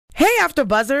Hey,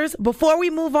 AfterBuzzers! Before we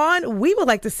move on, we would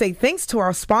like to say thanks to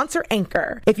our sponsor,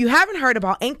 Anchor. If you haven't heard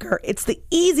about Anchor, it's the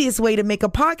easiest way to make a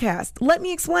podcast. Let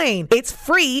me explain. It's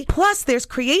free, plus there's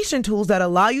creation tools that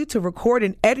allow you to record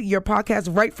and edit your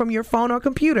podcast right from your phone or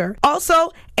computer.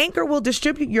 Also, Anchor will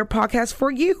distribute your podcast for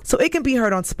you, so it can be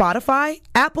heard on Spotify,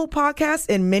 Apple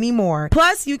Podcasts, and many more.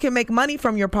 Plus, you can make money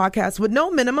from your podcast with no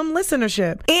minimum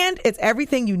listenership. And it's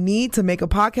everything you need to make a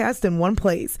podcast in one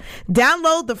place.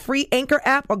 Download the free Anchor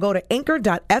app or go to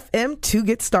anchor.fm to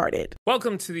get started.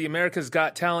 Welcome to the America's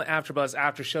Got Talent AfterBuzz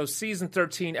AfterShow Season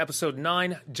 13, Episode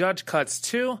 9, Judge Cuts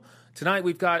 2. Tonight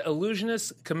we've got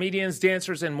illusionists, comedians,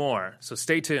 dancers, and more. So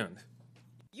stay tuned.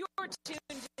 You're tuned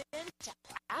in to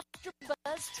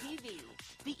AfterBuzz TV,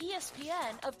 the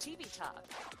ESPN of TV talk.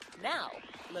 Now,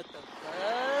 let the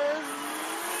buzz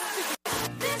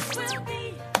begin. This will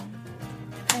be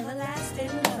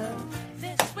everlasting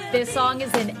love. This song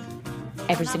is in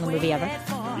every single movie ever.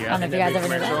 Yeah, I don't know if you guys ever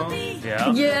knew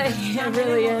that. Yeah. Yeah, it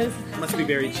really is. Must be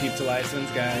very cheap to license,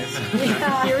 guys.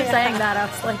 You were saying that, I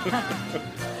was like...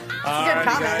 All right,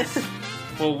 guys.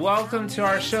 Well, welcome to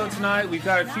our show tonight. We've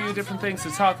got a few different things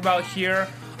to talk about here.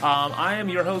 I am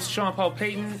your host, Sean Paul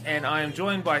Payton, and I am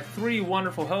joined by three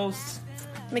wonderful hosts.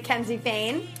 Mackenzie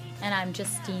Fain. And I'm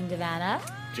Justine Devanna.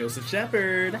 Joseph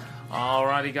Shepard.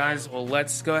 Alrighty, guys. Well,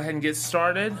 let's go ahead and get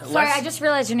started. Sorry, I just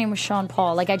realized your name was Sean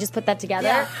Paul. Like, I just put that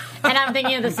together, and I'm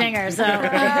thinking of the singer, so...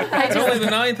 It's only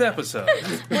the 9th episode.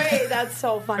 Wait, that's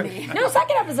so funny. No,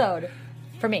 second episode.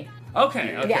 For me.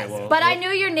 Okay, Yes. well... But I knew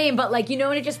your name, but, like, you know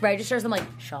when it just registers? I'm like,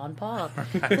 Sean Paul.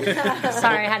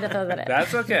 Sorry, I had to throw that in.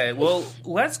 That's okay. Well,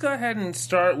 let's go ahead and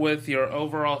start with your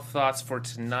overall thoughts for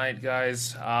tonight,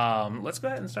 guys. Let's go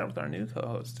ahead and start with our new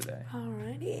co-host today.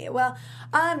 Alrighty. Well,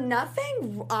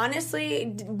 nothing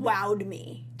honestly wowed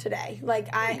me today. Like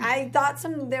I thought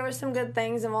there were some good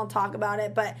things, and we'll talk about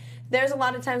it. But there's a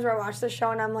lot of times where I watch the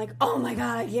show and I'm like, oh my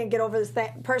god, I can't get over this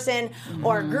person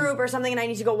or group or something, and I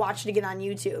need to go watch it again on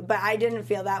YouTube. But I didn't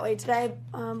feel that way today.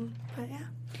 But yeah.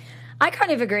 I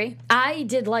kind of agree. I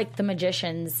did like the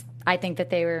Magicians. I think that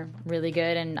they were really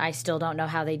good, and I still don't know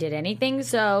how they did anything.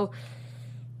 So,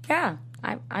 yeah.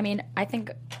 I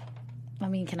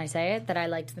mean, can I say it? That I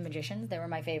liked the Magicians. They were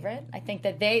my favorite. I think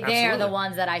that they are the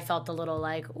ones that I felt a little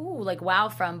like, ooh, like wow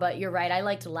from. But you're right. I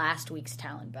liked last week's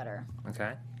talent better.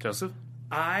 Okay. Joseph?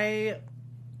 I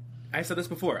said this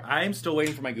before. I'm still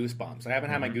waiting for my goosebumps. I haven't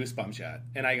had my goosebumps yet.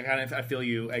 And I feel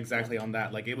you exactly on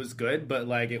that. Like, it was good, but,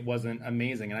 like, it wasn't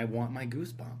amazing. And I want my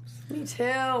goosebumps. Me too.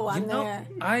 I'm there.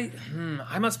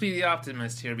 I must be the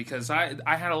optimist here because I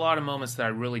had a lot of moments that I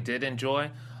really did enjoy.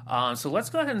 So let's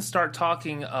go ahead and start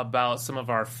talking about some of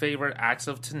our favorite acts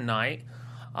of tonight.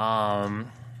 I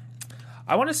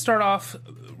want to start off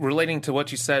relating to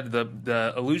what you said.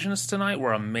 The illusionists tonight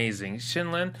were amazing.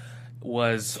 Shinlin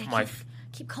was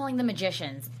Keep calling the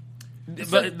Magicians.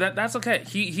 But that's okay.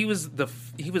 He was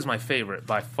my favorite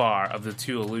by far of the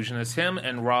two illusionists. Him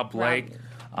and Rob Blake.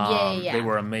 Yeah. They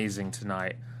were amazing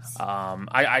tonight.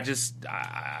 I just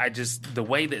the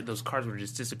way that those cards were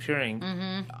just disappearing.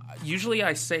 Usually,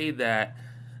 I say that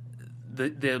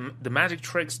the magic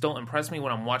tricks don't impress me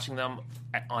when I'm watching them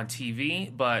on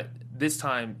TV, but this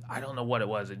time I don't know what it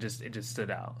was. It just stood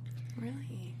out.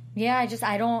 Really? Yeah,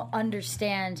 I don't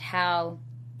understand how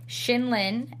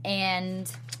Shinlin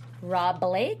and Rob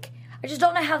Blake. I just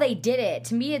don't know how they did it.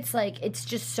 To me, it's like it's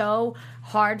just so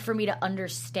hard for me to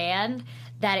understand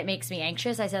that it makes me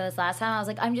anxious. I said this last time. I was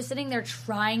like, I'm just sitting there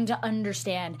trying to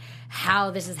understand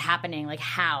how this is happening. Like,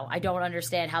 how? I don't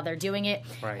understand how they're doing it.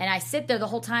 Right. And I sit there the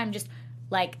whole time just,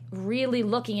 like, really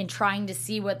looking and trying to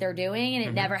see what they're doing, and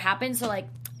it never happens. So, like,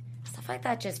 stuff like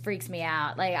that just freaks me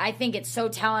out. Like, I think it's so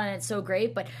talented and it's so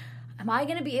great, but am I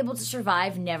going to be able to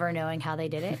survive never knowing how they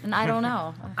did it? And I don't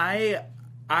know.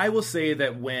 I will say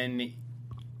that when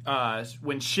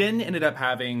Shin ended up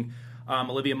having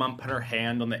Olivia Munn put her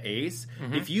hand on the ace,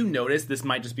 if you notice, this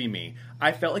might just be me,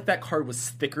 I felt like that card was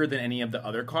thicker than any of the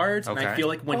other cards, and I feel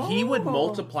like when he would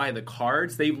multiply the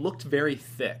cards, they looked very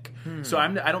thick. So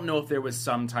I don't know if there was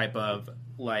some type of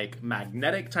like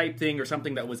magnetic type thing or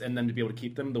something that was in them to be able to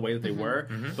keep them the way that they were,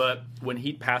 but when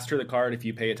he passed her the card, if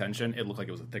you pay attention, it looked like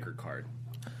it was a thicker card.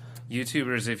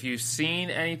 YouTubers, if you've seen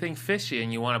anything fishy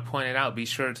and you want to point it out, be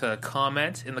sure to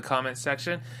comment in the comment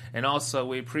section. And also,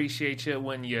 we appreciate you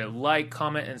when you like,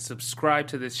 comment, and subscribe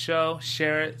to this show.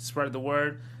 Share it, spread the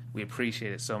word. We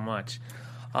appreciate it so much.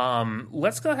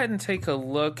 Let's go ahead and take a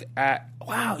look at...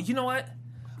 Wow, you know what?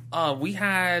 We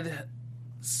had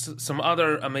some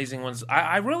other amazing ones.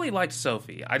 I really liked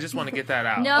Sophie. I just want to get that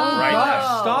out. Right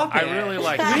now. Stop it. I really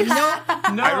liked it.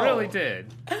 No. I really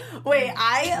did. Wait,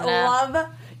 I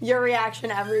love your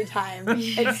reaction every time.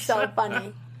 It's so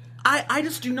funny. I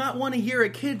just do not want to hear a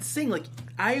kid sing. Like,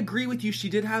 I agree with you. She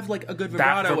did have, like, a good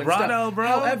vibrato and stuff. Bro.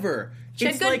 However, She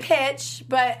had it's good like, pitch,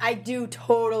 but I do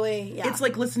totally, yeah. it's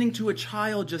like listening to a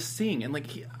child just sing. And,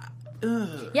 like,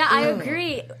 Yeah, I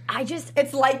agree.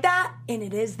 It's like that, and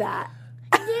it is that.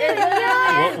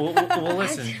 Well,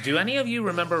 listen. Do any of you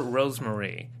remember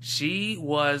Rosemarie? She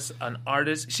was an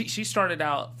artist. She started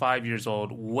out 5 years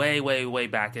old, way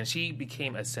back, and she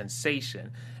became a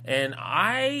sensation. And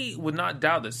I would not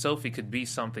doubt that Sophie could be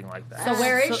something like that. So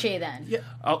where is she then? Yeah.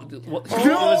 It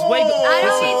was way.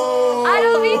 I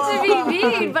don't mean to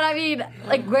be mean, but I mean,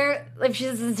 like, where? If she's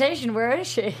a sensation, where is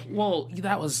she? Well,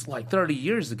 that was like 30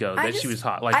 years ago that she was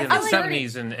hot, like I in the feel like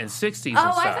 70s and 60s and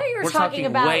stuff. Oh, I thought you were We're talking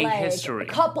about way like history.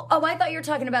 a couple. Oh, I thought you were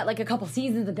talking about like a couple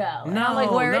seasons ago. And No, I'm like,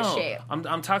 where is she?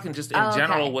 I'm talking just in Oh, okay.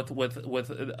 general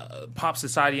with pop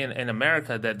society in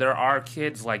America, that there are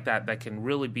kids like that can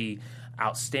really be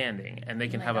outstanding, and they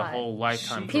can have a God. whole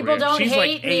lifetime career. People don't She's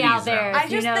hate like me 80s out there. now. I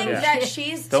just think that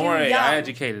she's Don't too worry, young. I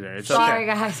educated her. It's Sorry,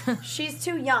 okay. guys. She's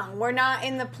too young. We're not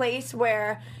in the place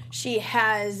where she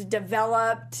has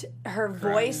developed her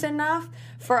voice enough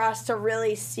for us to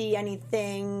really see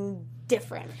anything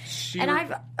different. Sorry.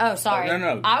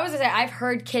 No. I was gonna say, I've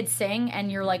heard kids sing,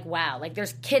 and you're like, wow. Like,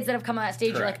 there's kids that have come on that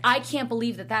stage. Correct. You're like, I can't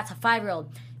believe that that's a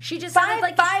 5-year-old. She just sounded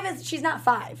like She's not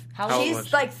 5. How old She's was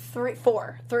she? like 3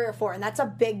 or 4, and that's a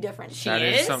big difference. That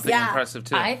is something Yeah. impressive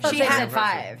too. I thought She she had-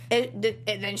 said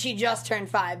 5. Then she just turned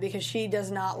 5 because she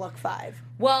does not look 5.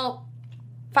 Well,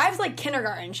 5's like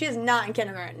kindergarten. She is not in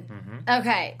kindergarten.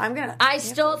 okay. I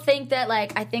still think that,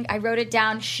 like, I think I wrote it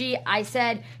down. I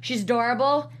said she's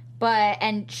adorable,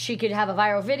 and she could have a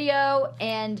viral video,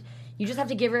 and you just have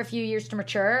to give her a few years to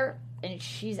mature. And I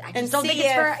just don't think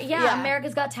it's for,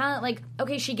 America's Got Talent. Like,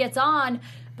 okay, she gets on,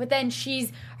 but then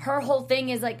her whole thing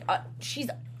is like, she's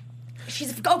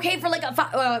okay for like a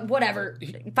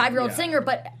 5-year-old singer,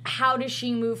 but how does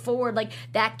she move forward? Like,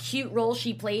 that cute role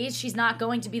she plays, she's not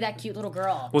going to be that cute little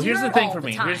girl. Well, here's the thing all for the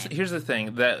me. time. Here's the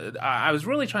thing that I was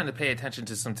really trying to pay attention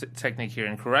to some technique here,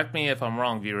 and correct me if I'm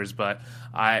wrong, viewers. But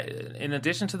in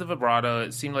addition to the vibrato,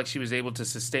 it seemed like she was able to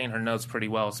sustain her notes pretty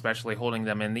well, especially holding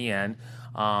them in the end.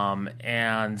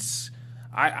 And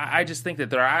I just think that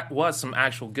there was some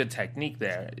actual good technique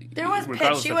there. There was pitch.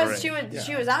 regardless She of her was age.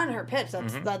 she was on her pitch.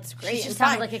 That's great. She just and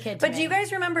sounded fine. like a kid to But me. do you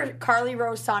guys remember Carly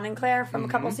Rose Sonnenclair from a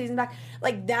couple seasons back?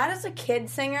 Like, that is a kid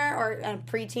singer or a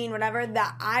preteen, whatever,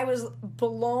 that I was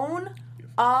blown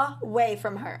away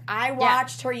from her. I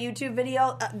watched her YouTube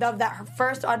video of her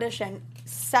first audition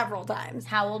several times.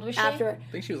 How old was she? After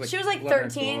I think she was she like was like 11 or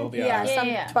 13, 12,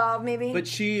 yeah. 12 maybe.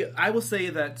 But I will say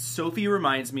that Sophie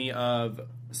reminds me of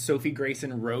Sophie, Grace,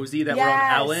 and Rosie that were on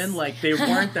Yes. Ellen. Like, they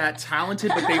weren't that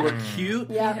talented, but they were cute,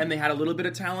 Yeah. and they had a little bit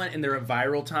of talent, and they're a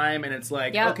viral time, and it's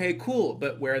like, Yep. okay, cool,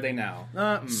 but where are they now?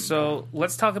 So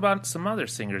let's talk about some other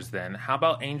singers then. How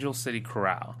about Angel City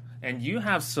Chorale? And you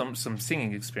have some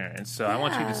singing experience, so I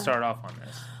want you to start off on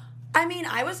this. I mean,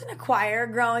 I was in a choir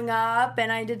growing up,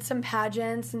 and I did some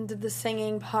pageants and did the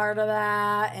singing part of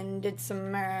that, and did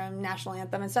some national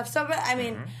anthem and stuff. So, but I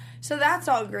mean, so that's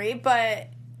all great. But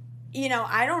you know,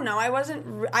 I don't know. I wasn't.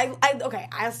 Okay.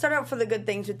 I'll start out for the good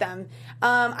things with them.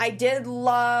 I did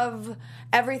love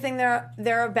everything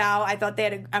they're about. I thought they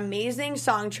had an amazing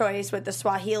song choice with the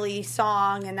Swahili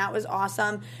song, and that was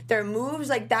awesome. Their moves,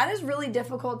 like, that is really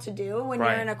difficult to do when you're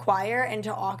in a choir, and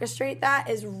to orchestrate that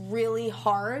is really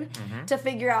hard to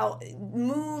figure out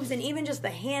moves and even just the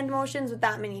hand motions with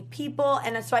that many people.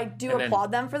 And so I do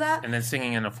applaud them for that. And then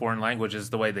singing in a foreign language is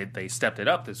the way they stepped it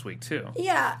up this week too.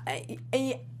 Yeah.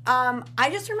 I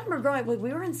just remember growing up, like,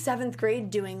 we were in 7th grade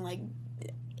doing, like,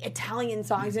 Italian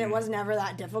songs, and it was never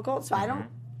that difficult. So I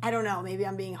don't know. Maybe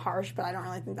I'm being harsh, but I don't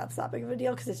really think that's that big of a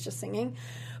deal because it's just singing.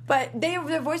 But their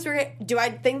voice were great. Do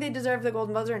I think they deserve the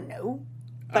Golden Buzzer? No.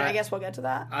 But I guess we'll get to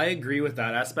that. I agree with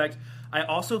that aspect. I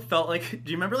also felt like,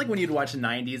 do you remember like when you'd watch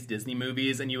 90s Disney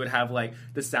movies and you would have like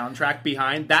the soundtrack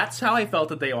behind? That's how I felt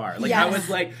that they are. Like, I was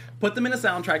like, put them in a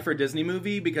soundtrack for a Disney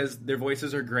movie because their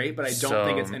voices are great, but I don't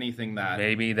think it's anything that...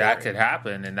 Maybe that could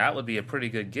happen, and that would be a pretty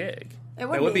good gig. It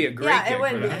would be a great gig it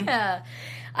would for be. them. Yeah.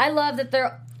 I love that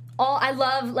they're all, I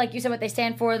love, like you said, what they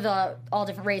stand for, the all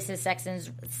different races, sexes,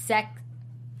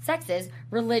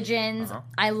 religions.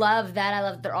 I love that. I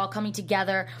love that they're all coming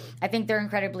together. I think they're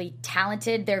incredibly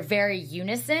talented. They're very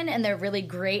unison, and they're really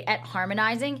great at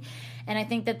harmonizing. And I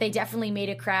think that they definitely made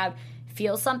a crowd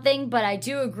feel something, but I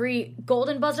do agree.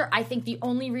 Golden Buzzer, I think the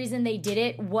only reason they did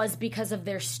it was because of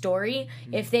their story.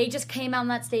 If they just came out on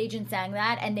that stage and sang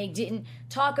that, and they didn't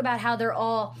talk about how they're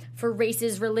all for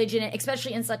races, religion,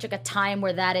 especially in such like a time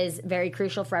where that is very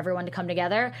crucial for everyone to come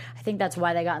together, I think that's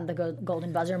why they got in the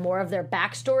Golden Buzzer, more of their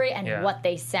backstory and what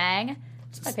they sang.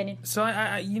 Just my opinion. So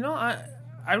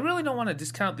I really don't want to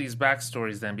discount these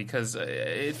backstories then, because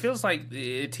it feels like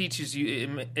it teaches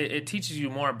you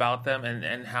more about them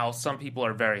and how some people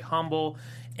are very humble,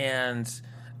 and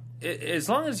as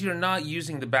long as you're not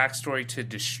using the backstory to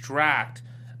distract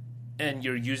and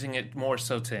you're using it more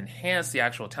so to enhance the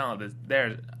actual talent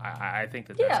there, I think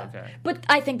that's okay. But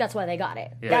I think that's why they got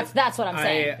it. Yeah. That's what I'm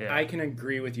saying. I can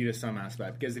agree with you to some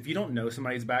aspect, because if you don't know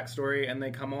somebody's backstory and they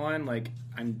come on, like,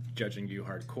 I'm judging you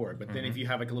hardcore, but then if you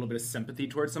have like a little bit of sympathy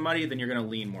towards somebody, then you're going to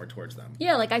lean more towards them.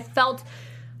 Yeah, like I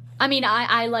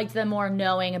liked them more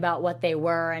knowing about what they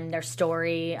were and their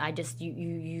story. I just,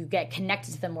 you get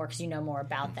connected to them more because you know more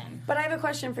about them. But I have a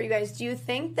question for you guys. Do you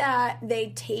think that they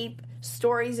tape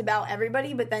stories about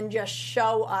everybody, but then just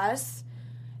show us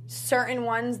certain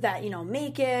ones that,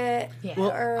 make it? Yeah.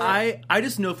 Well, I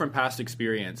just know from past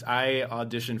experience. I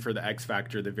auditioned for the X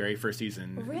Factor the very first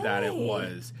season that it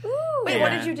was. Ooh, wait, what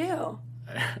did you do?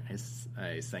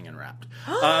 I sang and rapped.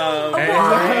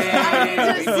 I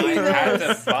need to see I have this.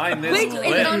 to find this Wait, is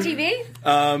clip. it on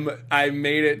TV? I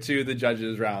made it to the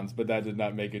judges' rounds, but that did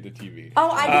not make it to TV. Oh,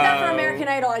 I did that for American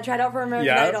Idol. I tried out for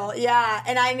American Idol. Yeah,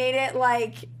 and I made it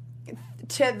like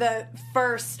to the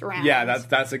first round. Yeah,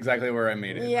 that's exactly where I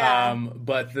made it. Yeah.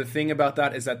 But the thing about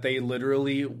that is that they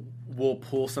literally will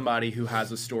pull somebody who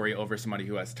has a story over somebody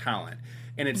who has talent.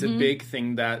 And it's a big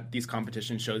thing that these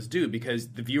competition shows do, because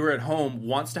the viewer at home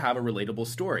wants to have a relatable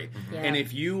story. Yeah. And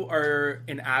if you are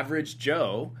an average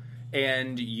Joe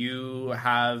and you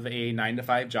have a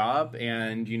 9-to-5 job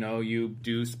and, you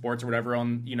do sports or whatever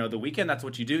on, the weekend, that's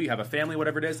what you do. You have a family,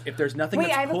 whatever it is. If there's nothing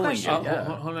Wait, I have that's a pulling question.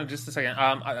 you. Hold on just a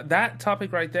second. That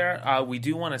topic right there, we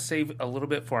do want to save a little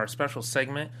bit for our special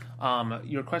segment.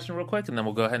 Your question real quick, and then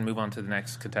we'll go ahead and move on to the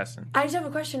next contestant. I just have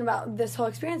a question about this whole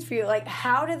experience for you. Like,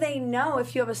 how do they know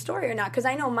if you have a story or not? Because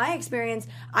I know my experience,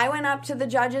 I went up to the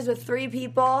judges with 3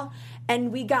 people,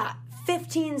 and we got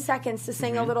 15 seconds to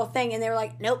sing a little thing, and they were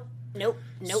like, nope.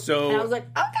 So and I was like,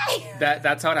 okay.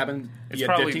 That's how it happened. It's You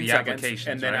had probably 15 the seconds, applications,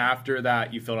 and then right? after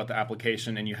that, you filled out the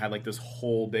application, and you had like this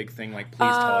whole big thing, like, please tell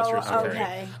us your story.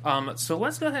 Okay. So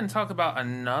let's go ahead and talk about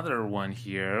another one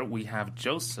here. We have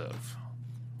Joseph.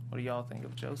 What do y'all think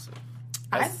of Joseph?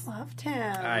 I loved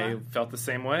him. I felt the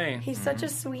same way. He's such a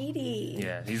sweetie.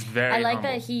 Yeah, he's very I like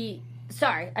humble. that he...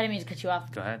 Sorry, I didn't mean to cut you off.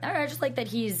 Go ahead. I just like that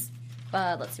he's...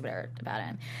 let's see what I heard about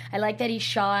him. I like that he's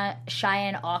shy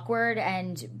and awkward,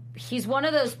 and he's one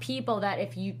of those people that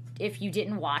if you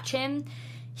didn't watch him,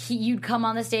 you'd come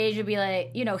on the stage and be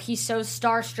like, he's so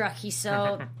starstruck. He's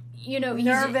so,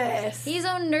 Nervous. He's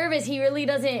so nervous. He really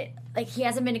doesn't... Like, he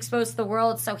hasn't been exposed to the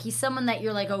world, so he's someone that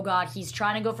you're like, oh, God, he's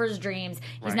trying to go for his dreams.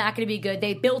 He's not going to be good.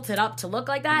 They built it up to look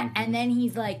like that, and then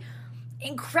he's, like,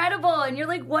 incredible. And you're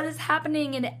like, what is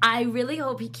happening? And I really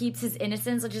hope he keeps his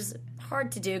innocence, which is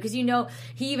hard to do, because,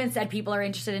 he even said people are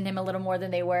interested in him a little more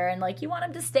than they were, and, like, you want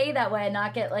him to stay that way and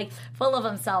not get, like, full of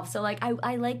himself. So, like,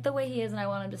 I like the way he is, and I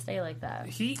want him to stay like that.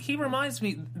 He reminds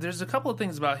me, there's a couple of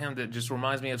things about him that just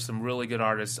reminds me of some really good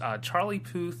artists. Charlie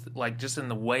Puth, like, just in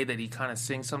the way that he kind of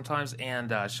sings sometimes,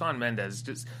 and Shawn Mendes,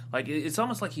 just, like, it's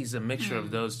almost like he's a mixture of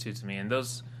those two to me. And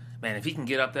those, man, if he can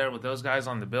get up there with those guys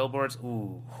on the billboards,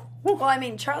 ooh. Well, I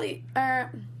mean, Charlie...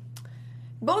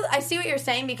 both, I see what you're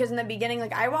saying, because in the beginning,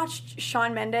 like, I watched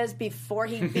Shawn Mendes before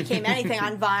he became anything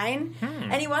on Vine,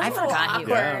 and he was a little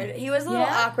awkward. He was a little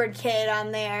awkward kid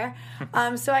on there.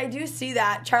 So I do see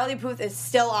that. Charlie Puth is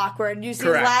still awkward. You see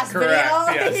his last video?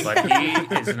 Yes, but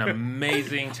he is an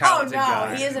amazing, talented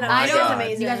guy. He is an I amazing. know,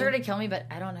 Amazing. you guys are going to kill me, but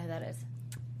I don't know who that is.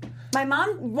 My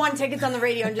mom won tickets on the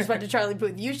radio and just went to Charlie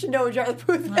Puth. You should know who Charlie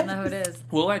Puth is. I don't know who it is.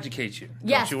 We'll educate you.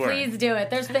 Yes, Don't you worry. please do it.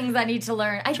 There's things I need to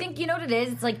learn. I think, you know what it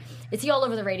is? It's like, is he all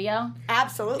over the radio?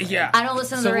 Absolutely. Yeah. I don't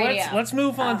listen to the radio. Let's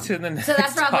move on to the next So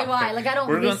that's probably topic. why. Like, I don't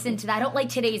We're gonna- listen to that. I don't like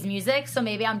today's music, so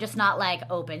maybe I'm just not, like,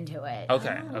 open to it.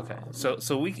 Okay.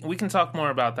 So we can talk more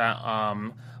about that.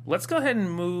 Let's go ahead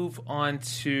and move on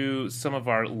to some of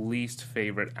our least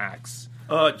favorite acts.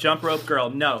 Oh, jump rope girl,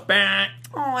 no. Bah.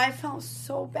 Oh, I felt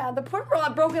so bad. The poor girl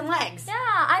had broken legs. Yeah,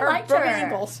 I Or liked her. broken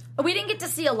ankles. We didn't get to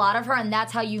see a lot of her, and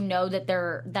that's how you know that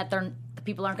the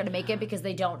people aren't going to make it, because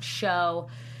they don't show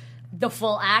the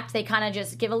full act. They kind of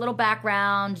just give a little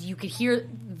background. You could hear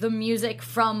the music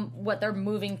from what they're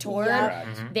moving toward. Yep.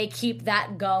 They keep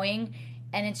that going.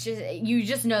 And it's just, you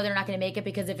just know they're not going to make it,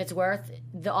 because if it's worth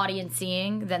the audience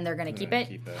seeing, then they're going to keep it.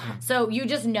 Keep it. So you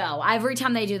just know. Every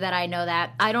time they do that, I know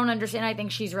that. I don't understand. I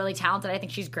think she's really talented. I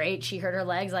think she's great. She hurt her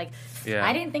legs. Like,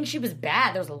 I didn't think she was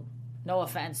bad. There was no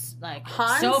offense. Like,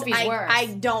 Hans, Sophie's worse. I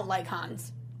don't like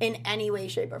Hans in any way,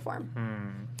 shape, or form.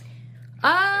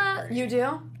 You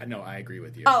do? No, I agree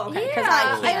with you. Oh, okay. Because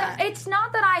I can't. it's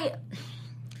not that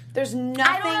There's I don't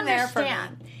nothing there for me.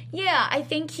 understand. Yeah, I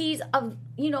think he's a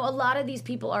lot of these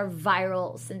people are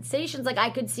viral sensations. Like, I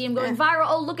could see him going viral.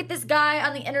 Oh, look at this guy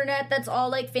on the internet that's all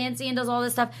like fancy and does all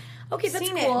this stuff. Okay, that's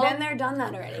Seen cool. it. Been there, done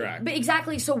that already. Correct. But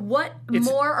exactly. So, what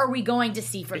more are we going to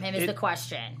see from him? Is the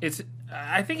question.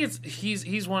 I think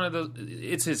he's one of those.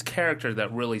 It's his character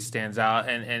that really stands out,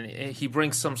 and he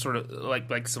brings some sort of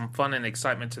like some fun and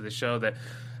excitement to the show that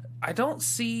I don't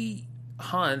see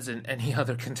Hans and any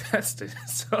other contestant.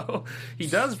 So he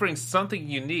does bring something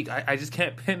unique. I just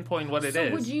can't pinpoint what it is.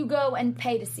 So would you go and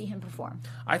pay to see him perform?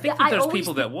 I think that there's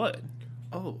people that would.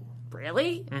 Oh.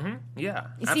 Really? Mm-hmm. Yeah.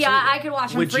 You see, I could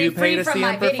watch him Would you pay to from see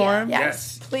my him video. perform?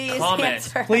 Yes. Please Comment.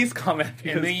 answer. Please comment.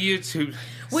 In the YouTube.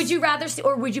 Would you rather see,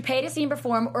 or would you pay to see him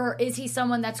perform, or is he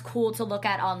someone that's cool to look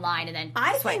at online and then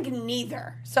I swipe? think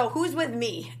neither. So who's with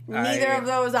me? Neither of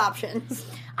those options.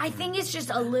 I think it's just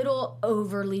a little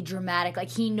overly dramatic. Like,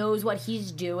 he knows what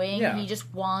he's doing. Yeah. He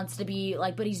just wants to be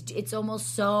like, but it's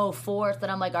almost so forced that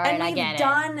I'm like, all right, And I we've get it.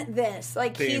 done this.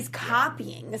 Like, They've- he's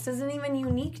copying. This isn't even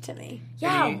unique to me.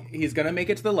 Yeah. And he's going to make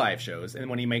it to the live shows. And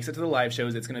when he makes it to the live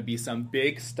shows, it's going to be some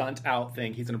big stunt out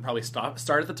thing. He's going to probably start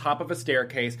at the top of a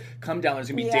staircase, come down. There's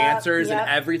going to be dancers and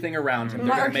everything around him.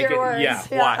 They're going to make it. Words. Yeah,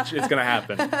 watch. It's going to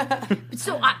happen.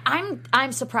 So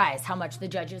I'm surprised how much the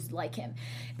judges like him,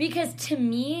 because to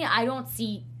me, I don't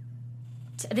see.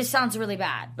 This sounds really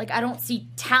bad. Like, I don't see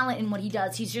talent in what he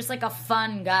does. He's just like a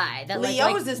fun guy. That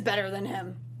Leo's is better than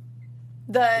him.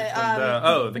 The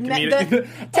the comedian. the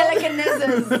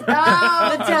telekinesis. The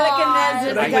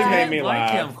telekinesis That guy. made me I like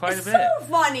laugh. him quite a It's bit. so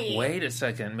funny. Wait a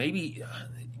second. Maybe.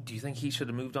 Do you think he should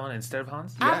have moved on instead of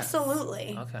Hans?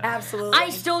 Absolutely. Okay. Absolutely. I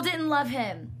still didn't love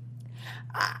him.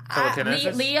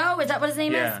 Telekinesis? Leo, is that what his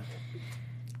name Yeah. is?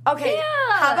 Okay. Yeah,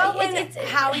 How about when it's-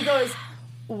 Howie goes,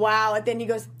 wow, and then he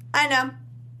goes, I know.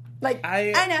 Like,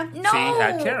 I know. No, See, he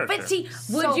had character. but see,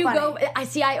 would So you funny. go?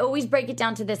 I always break it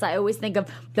down to this. I always think of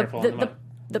Careful on the mic.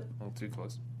 the A little too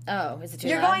close. oh, is it too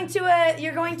You're loud?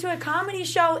 going to a comedy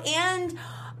show and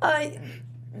a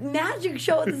magic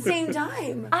show at the same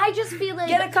time. I just feel like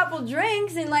Get a couple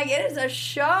drinks and like it is a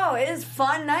show. It is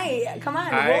fun night. Come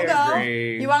on, I we'll go.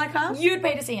 agree. You want to come? you'd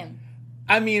pay to see him.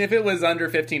 I mean, if it was under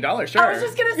 $15, sure. I was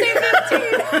just gonna say 15.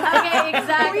 Okay,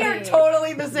 exactly. We are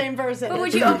totally the same person. But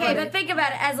would you? Okay, but think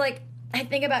about it as like I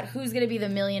think about who's going to be the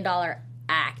 $1 million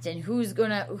act and who is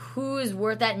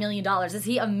worth that $1 million. Is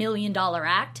he a $1 million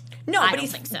act? No, I but don't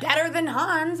he's think so. better than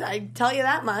Hans. I tell you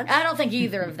that much. I don't think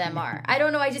either of them are. I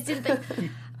don't know. I just didn't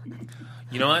think.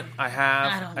 You know what? I I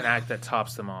have don't an know. act that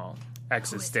tops them all.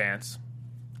 Exit Stance.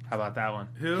 How about that one?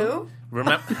 Who?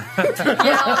 Remember?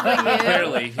 Yeah,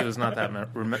 Clearly, he was not that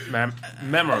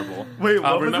memorable. Wait,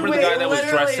 what was remember it? the guy that was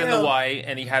Literally dressed in the who? white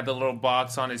and he had the little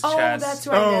box on his Oh, chest? that's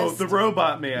right. Oh, the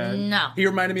robot man. No. He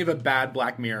reminded me of a bad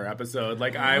Black Mirror episode.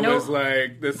 Like, I Nope. was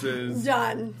like, this is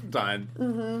Done.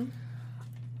 done.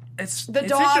 It's The it's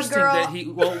dog interesting girl. that he.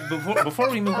 Well, before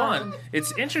we move on,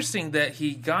 it's interesting that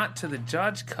he got to the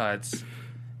judge cuts,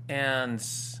 and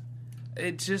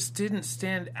it just didn't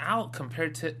stand out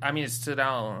compared to. I mean, it stood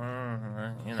out.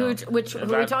 You know, Who are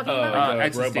we talking about? The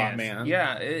Exit robot Stance. man.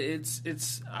 Yeah,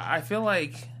 it's. I feel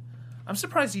like I'm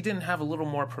surprised he didn't have a little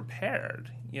more prepared.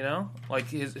 You know, like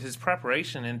his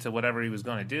preparation into whatever he was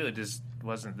going to do, it just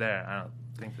wasn't there. I don't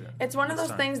think that. It's one of this those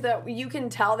time. things that you can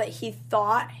tell that he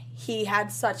thought he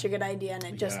had such a good idea and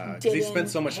it just Yeah, 'cause didn't. he spent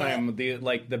so much hit. time with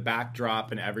the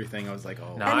backdrop and everything. I was like,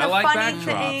 oh, No, And I the like funny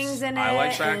backdrops. things in I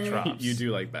like it and- backdrops. you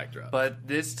do like backdrop. But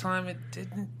this time it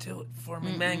didn't do it for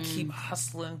me. Man, keep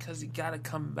hustling because you got to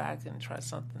come back and try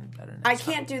something better next I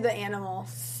time. can't do the animal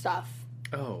stuff.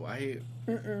 Oh,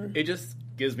 it just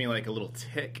gives me like a little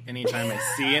tick anytime I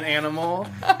see an animal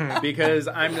because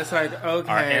I'm just like, okay,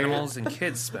 Our animals and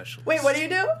kids special. Wait, what do you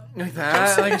do? like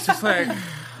that. Like it's just like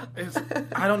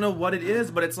I don't know what it is,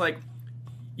 but it's like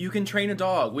you can train a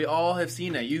dog. We all have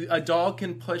seen it. A dog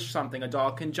can push something. A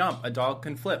dog can jump. A dog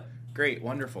can flip. Great,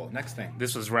 wonderful. Next thing.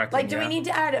 This was wrecking. Like, do we need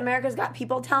to add America's Got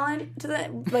People talent to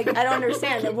that? Like, I don't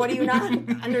understand. Like, what do you not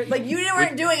under? Like, you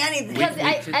weren't doing anything. Because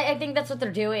I think that's what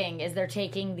they're doing is they're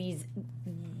taking these.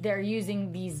 They're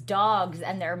using these dogs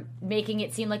and they're making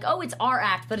it seem like, oh, it's our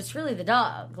act, but it's really the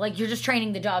dog. Like, you're just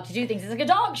training the dog to do things. It's like a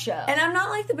dog show. And I'm not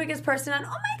like the biggest person on, oh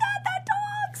my God, that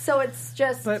dog So it's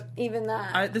just But even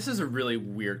that. This is a really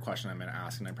weird question I'm going to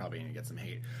ask, and I'm probably going to get some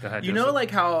hate. Go ahead, you Joseph. know,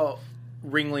 like how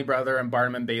Ringley Brother and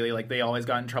Barnum and Bailey, like they always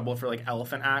got in trouble for like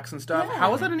elephant acts and stuff. Yeah.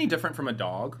 How is that any different from a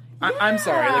dog? I'm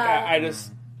sorry. Like I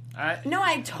just. No,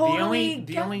 I totally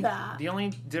the get only that. the only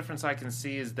difference I can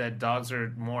see is that dogs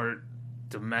are more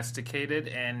domesticated,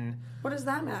 and What does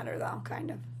that matter, though?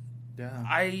 Kind of. Yeah.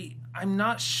 I'm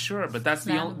not sure, but that's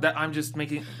the No. only that I'm just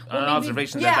making an maybe-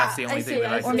 observation yeah, that that's the only I thing see,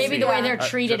 that I I see. can Or maybe see. the way Yeah. they're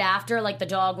treated just- after, like the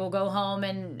dog will go home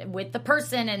and with the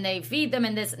person and they feed them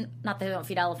and this, not that they don't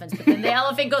feed elephants, but then the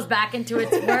elephant goes back into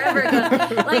its wherever it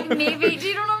goes. Like maybe, do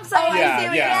you know what I'm saying? Oh, I Yeah, see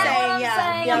what yeah. you're You know what I'm saying.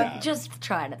 Yeah, saying? yeah. I'm just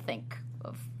trying to think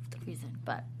of the reason,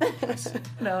 but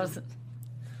no.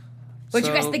 What'd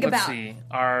you guys think let's about? See.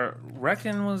 Our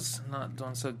Reckon was not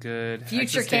doing so good.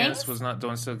 Future Existence Kings? was not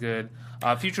doing so good.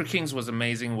 Future Kings was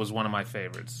amazing. Was one of my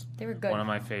favorites. They were good. One of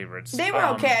my favorites. They were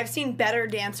okay. I've seen better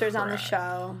dancers on the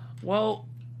show. Well,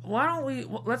 why don't we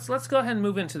let's go ahead and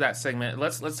move into that segment.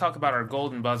 Let's talk about our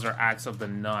Golden Buzzer acts of the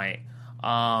night.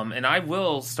 And I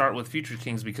will start with Future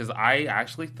Kings because I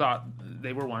actually thought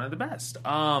they were one of the best.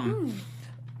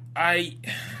 I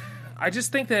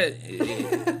just think that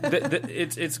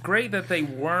it's great that they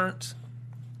weren't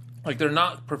like they're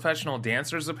not professional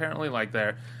dancers apparently, like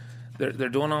they're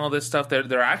doing all this stuff.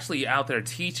 They're actually out there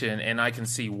teaching, and I can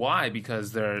see why,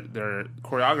 because their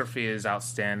choreography is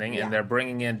outstanding, and they're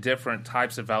bringing in different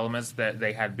types of elements. That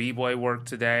they had b-boy work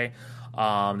today.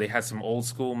 They had some old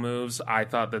school moves. I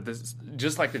thought that this,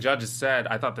 just like the judges said,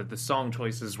 I thought that the song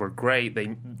choices were great. They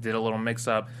did a little mix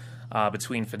up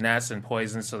between finesse and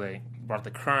poison, so they brought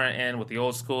the current in with the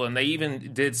old school, and they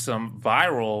even did some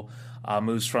viral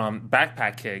moves from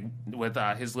Backpack Kid with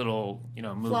his little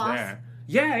move Floss. there.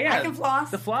 Yeah, I can floss.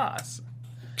 the floss.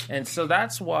 And so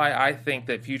that's why I think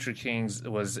that Future Kings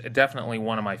was definitely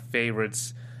one of my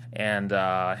favorites, and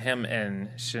him and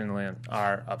Shinlin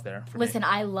are up there. For Listen, me.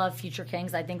 I love Future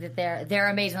Kings. I think that they're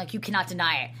amazing. Like, you cannot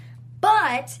deny it.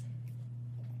 But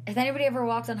has anybody ever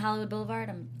walked on Hollywood Boulevard?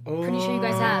 I'm pretty sure you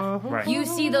guys have. Right. You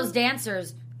see those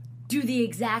dancers do the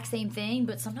exact same thing,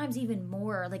 but sometimes even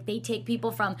more. Like, they take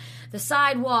people from the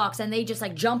sidewalks and they just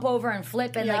like jump over and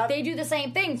flip, and like Yep. they do the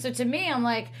same thing. So to me, I'm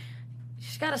like, you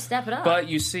just gotta step it up. But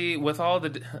you see, with all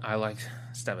the, I like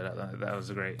step it up. That was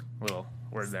a great little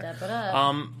word there. Step it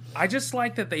up. I just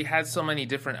like that they had so many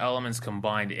different elements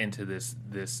combined into this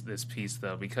piece,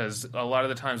 though, because a lot of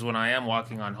the times when I am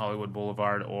walking on Hollywood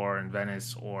Boulevard or in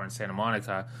Venice or in Santa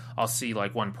Monica, I'll see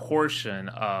like one portion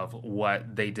of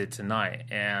what they did tonight,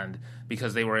 and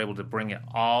because they were able to bring it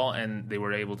all and they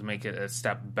were able to make it a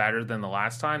step better than the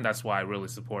last time, that's why I really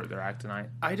support their act tonight.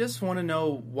 I just want to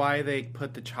know why they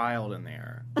put the child in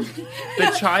there.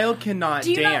 The child cannot Do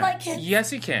you dance. not like his? Yes,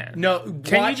 he can. No,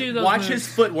 Can watch, you do those watch moves? his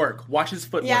footwork. Watch his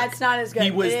footwork. Yeah, it's not as good.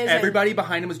 He was It isn't. everybody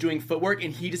behind him was doing footwork,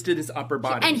 and he just did his upper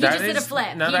body. And he just did a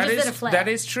flip. No, He that just is- did a flip. That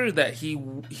is true. That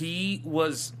he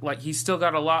was like he's still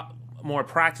got a lot more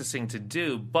practicing to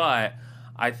do, but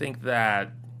I think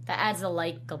that That adds a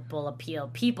likable appeal.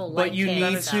 People But like you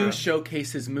him. need is to true.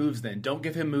 showcase his moves then. Don't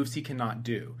give him moves he cannot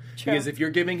do. Because if you're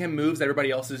giving him moves that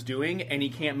everybody else is doing and he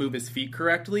can't move his feet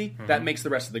correctly, that makes the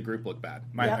rest of the group look bad,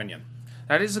 my Yep. opinion.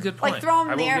 that is a good point. Like, throw him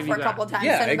I in will the air give for you a that. couple times.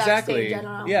 Yeah, send him exactly. backstage, I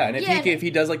don't know. Yeah, and if Yeah. he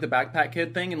does like the backpack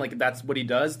kid thing and like that's what he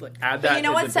does, like add that. But you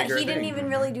know as what? a So bigger he didn't thing. even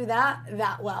really do that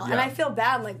well. And Yeah. I feel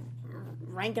bad, like,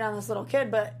 ranking on this little kid,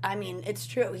 but I mean, it's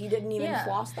true. He didn't even Yeah.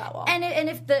 floss that well. And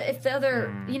if the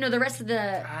other the rest of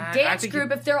the dance think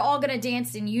group, if they're all gonna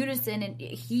dance in unison and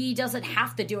he doesn't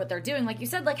have to do what they're doing, like you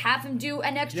said, like have him do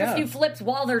an extra Yeah. few flips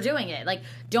while they're doing it. Like,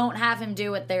 don't have him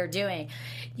do what they're doing.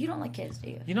 You don't like kids, do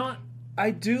you? You know what?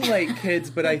 I do like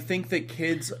kids, but I think that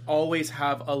kids always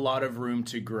have a lot of room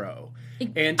to grow.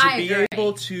 And to I be agree.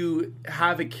 able to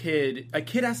have a kid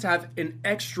has to have an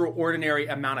extraordinary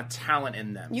amount of talent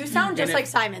in them. You sound just And like if-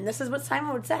 Simon. This is what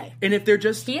Simon would say. And if they're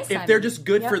just He is if Simon. they're just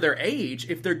good Yep. for their age,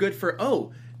 if they're good for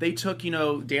they took,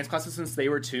 dance classes since they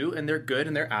were 2 and they're good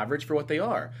and they're average for what they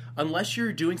are. Unless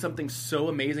you're doing something so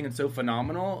amazing and so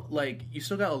phenomenal, like you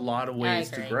still got a lot of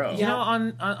ways to agree. grow. You know,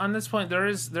 on this point, there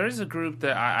is a group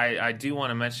that I do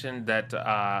want to mention that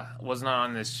was not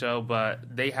on this show, but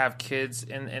they have kids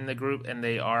in the group and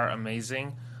they are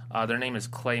amazing. Their name is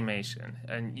Claymation,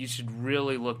 and you should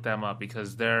really look them up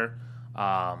because they're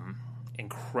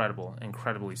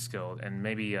incredibly skilled, and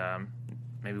maybe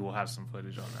we'll have some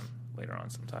footage on them later on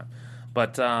sometime.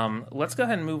 But let's go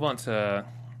ahead and move on to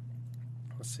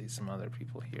some other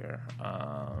people here.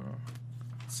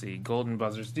 Let's see, Golden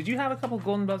Buzzers. Did you have a couple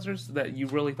Golden Buzzers that you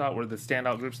really thought were the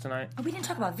standout groups tonight? Oh, we didn't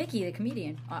talk about Vicky, the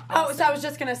comedian. Oh, so I was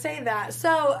just going to say that.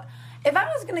 So if I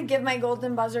was going to give my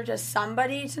golden buzzer to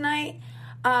somebody tonight,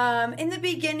 In the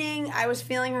beginning, I was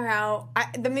feeling her out.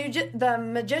 The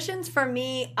magicians, for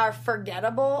me, are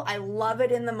forgettable. I love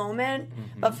it in the moment,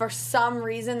 but for some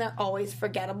reason, they're always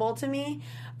forgettable to me.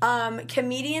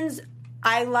 Comedians,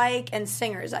 I like, and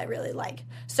singers, I really like.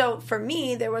 So for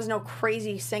me, there was no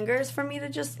crazy singers for me to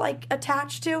just, like,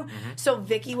 attach to. So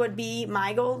Vicky would be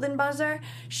my golden buzzer.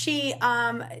 She,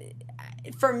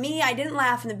 for me, I didn't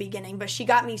laugh in the beginning, but she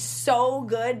got me so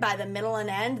good by the middle and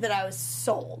end that I was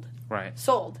sold. Right.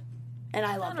 Sold. And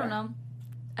I loved her. I don't know.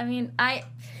 I mean,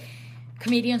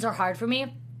 comedians are hard for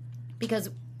me because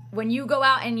when you go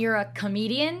out and you're a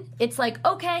comedian, it's like,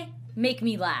 okay, make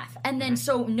me laugh. And then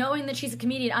so knowing that she's a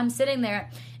comedian, I'm sitting there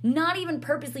not even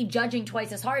purposely judging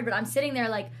twice as hard, but I'm sitting there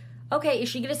like, okay, is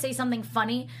she going to say something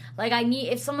funny? Like,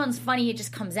 if someone's funny, it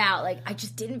just comes out. Like, I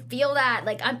just didn't feel that.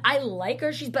 Like, I like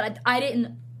her, but I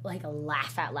didn't, like,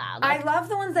 laugh out loud. Like, I love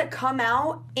the ones that come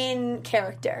out in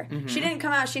character. She didn't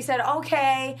come out, she said,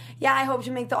 okay, yeah, I hope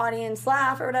to make the audience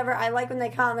laugh or whatever. I like when they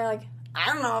come out and they're like, I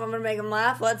don't know if I'm going to make them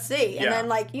laugh. Let's see. And then,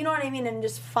 like, you know what I mean? And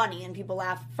just funny, and people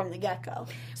laugh from the get-go.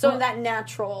 So that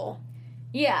natural.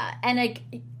 Yeah, and, like,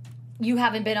 you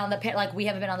haven't been on the we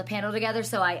haven't been on the panel together,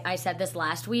 so I said this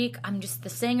last week. I'm just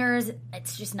the singers.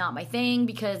 It's just not my thing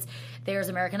because there's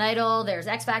American Idol, there's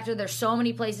X Factor, there's so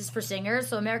many places for singers.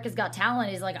 So America's Got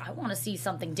Talent is like, I want to see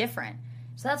something different.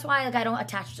 So that's why, like, I don't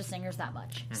attach to singers that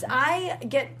much. So I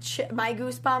get my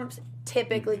goosebumps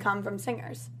typically come from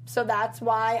singers. So that's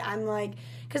why I'm like,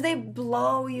 because they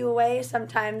blow you away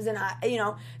sometimes. And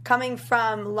coming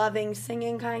from loving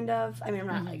singing, kind of. I mean, I'm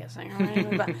not like a singer or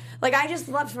anything, but like I just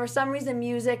love, for some reason,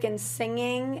 music and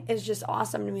singing is just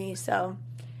awesome to me. So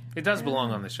it does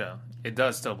belong on the show. It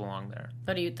does still belong there.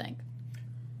 What do you think?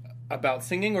 About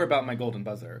singing or about my golden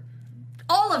buzzer?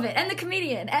 All of it, and the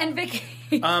comedian, and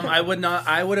Vicky. I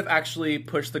would have actually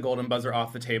pushed the golden buzzer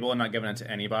off the table and not given it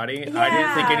to anybody. Yeah, I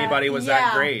didn't think anybody was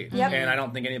that great. Yep. And I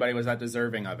don't think anybody was that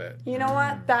deserving of it. You know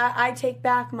what? That I take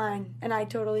back mine, and I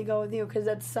totally go with you because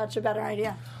that's such a better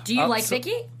idea. Do you like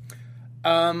Vicky?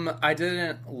 I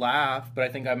didn't laugh, but I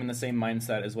think I'm in the same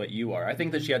mindset as what you are. I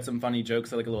think that she had some funny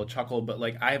jokes, like a little chuckle, but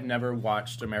like I have never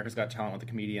watched America's Got Talent with a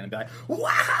comedian and be like,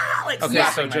 wow! Like, okay,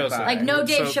 so Joseph. Like no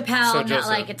Dave Chappelle, so not Joseph,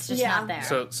 like it's just not there.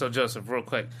 So Joseph, real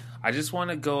quick, I just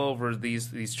want to go over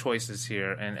these choices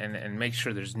here and make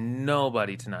sure there's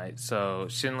nobody tonight. So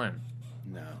Shinlin.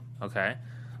 No. Okay.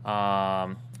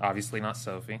 Obviously not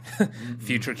Sophie.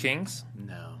 Future Kings.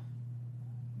 No.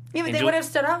 Yeah, but Angel? they would have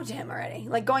stood out to him already.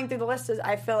 Like, going through the list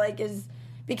I feel like is...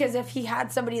 Because if he had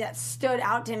somebody that stood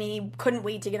out to him, he couldn't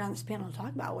wait to get on this panel to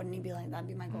talk about, wouldn't he be like, that'd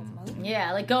be my golden buzzer?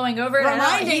 Yeah, like going over it.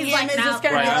 Reminding him is just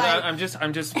going to Right. be like...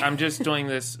 I'm just doing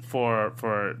this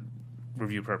for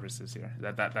review purposes here.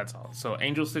 That's all. So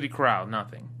Angel City Corral,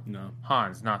 nothing. No.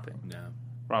 Hans, nothing. No.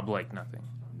 Rob Blake, nothing.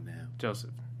 No.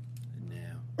 Joseph.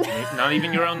 No. Not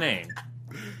even your own name.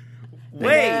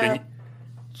 Wait! Yeah.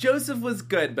 Joseph was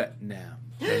good, but no.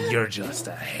 Then you're just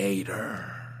a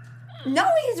hater. No,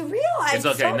 he's real. It's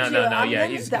okay. No. Yeah,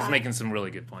 he's that. making some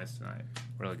really good points tonight.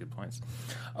 Really good points.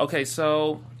 Okay,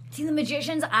 so See, the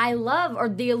magicians I love, or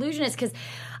the illusionists, because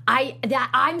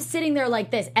I'm sitting there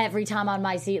like this every time on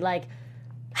my seat, like,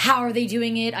 how are they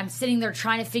doing it? I'm sitting there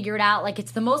trying to figure it out. Like,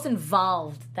 it's the most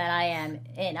involved that I am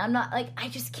in. I'm not, like, I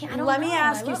just can't, I don't know. Let me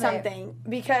ask I you love something,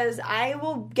 because I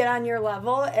will get on your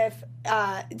level if...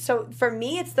 so for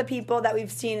me, it's the people that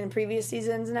we've seen in previous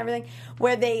seasons and everything,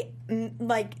 where they,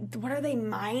 like, what are they,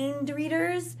 mind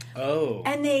readers? Oh.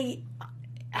 And they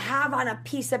have on a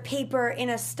piece of paper in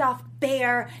a stuffed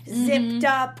bear, zipped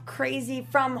up, crazy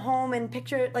from home, and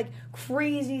picture, like,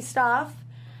 crazy stuff.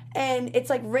 And it's,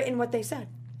 like, written what they said.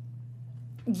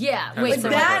 Yeah, That's wait,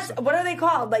 pretty That's, what are they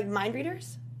called? Like, mind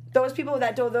readers? Those people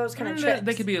that do those kind of tricks.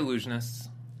 they could be illusionists.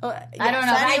 I don't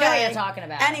know. I know what you're talking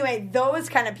about. Anyway, those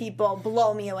kind of people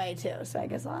blow me away too. So I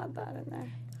guess I'll have that in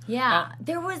there. Yeah,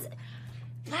 there was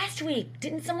last week.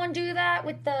 Didn't someone do that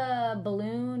with the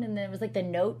balloon, and then it was like the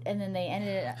note, and then they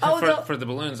ended it? For the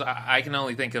balloons, I can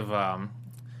only think of. I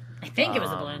think it was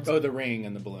the balloons. Oh, the ring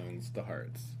and the balloons, the heart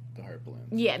balloons.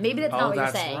 Yeah, maybe that's not what you're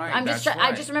saying. Right, I'm just. that's I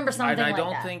right. just remember something I like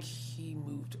don't that. think he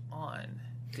moved on,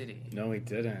 did he? No, he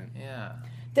didn't. Yeah.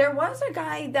 There was a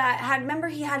guy that had. Remember,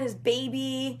 he had his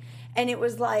baby, and it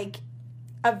was like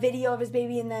a video of his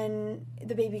baby, and then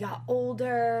the baby got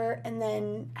older, and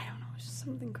then I don't know, it was just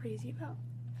something crazy about.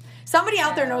 Somebody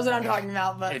out there knows what I'm talking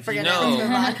about, but If forget you know,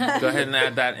 it. go ahead and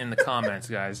add that in the comments,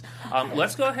 guys.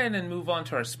 Let's go ahead and move on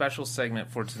to our special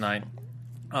segment for tonight.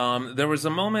 There was a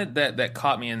moment that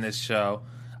caught me in this show.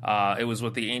 It was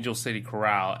with the Angel City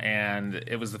Corral, and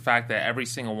it was the fact that every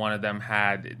single one of them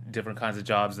had different kinds of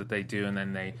jobs that they do, and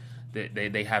then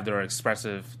they have their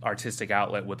expressive artistic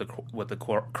outlet with the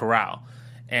chorale,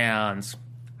 and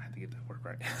I have to get that word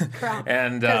right. Corral.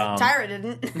 And Tyra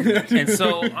didn't. and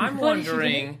so I'm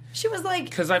wondering. She was like,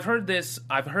 Because I've heard this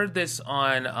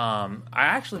on. I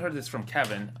actually heard this from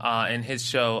Kevin in his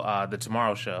show, The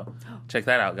Tomorrow Show. Check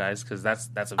that out, guys, because that's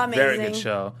a very good Amazing.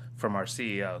 show from our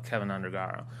CEO, Kevin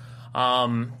Undergaro.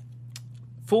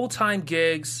 Full-time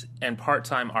gigs and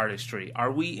part-time artistry.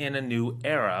 Are we in a new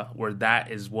era where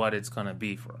that is what it's going to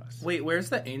be for us? Wait, where's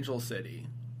the Angel City?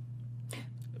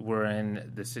 We're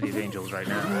in the City of Angels right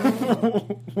now,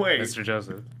 Wait, Mr.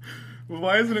 Joseph.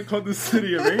 why isn't it called the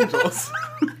City of Angels?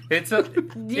 It's didn't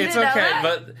okay, know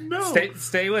that? but No.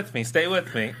 stay with me. Stay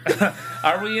with me.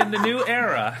 Are we in the new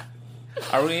era?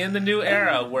 Are we in the new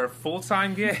era where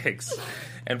full-time gigs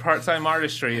and part-time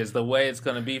artistry is the way it's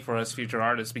going to be for us future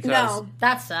artists? Because no,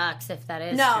 That sucks if that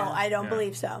is no, true. I don't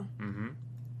believe so.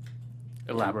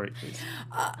 elaborate, please.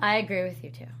 I agree with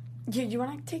you too. Do you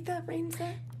want to take that reins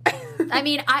there? I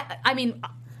mean,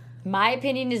 my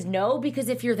opinion is no, because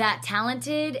if you're that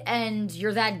talented and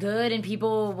you're that good and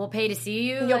people will pay to see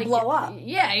you, You'll blow up.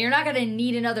 Yeah, you're not going to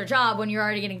need another job when you're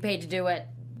already getting paid to do what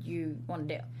you want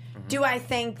to do. Do I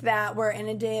think that we're in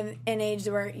an age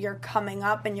where you're coming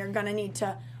up and you're going to need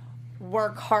to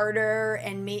work harder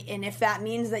and if that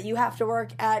means that you have to work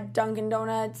at Dunkin'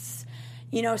 Donuts,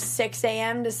 6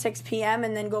 a.m. to 6 p.m.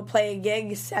 and then go play a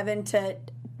gig 7 to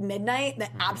midnight, then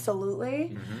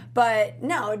absolutely. But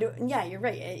no, you're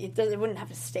right. It wouldn't have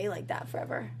to stay like that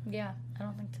forever. Yeah, I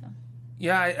don't think so.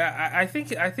 Yeah, I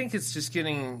think it's just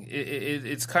getting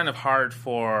it's kind of hard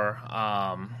for.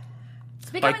 It's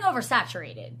becoming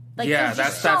oversaturated. Like, Yeah, there's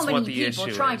just that's so what many the people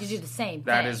issue trying is. to do the same thing.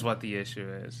 That is what the issue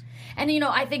is. And,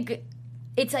 I think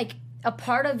it's like a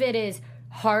part of it is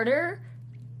harder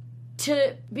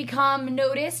to become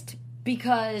noticed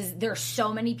because there's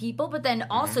so many people, but then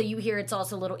also you hear it's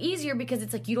also a little easier because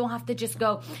it's like you don't have to just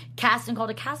go casting call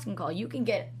to casting call. You can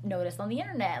get noticed on the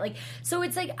internet. Like, so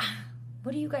it's like,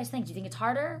 what do you guys think? Do you think it's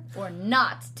harder or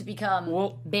not to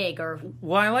become big or...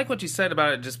 Well, I like what you said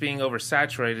about it just being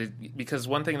oversaturated, because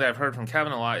one thing that I've heard from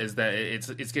Kevin a lot is that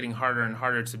it's getting harder and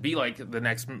harder to be like the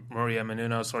next Maria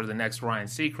Menounos or the next Ryan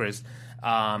Seacrest,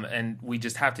 and we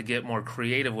just have to get more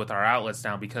creative with our outlets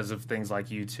now because of things like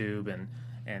YouTube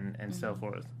and so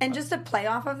forth. And just to play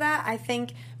off of that, I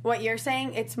think what you're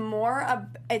saying, it's more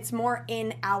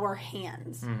in our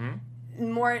hands.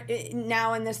 More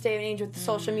now in this day and age with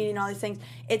social media and all these things,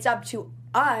 it's up to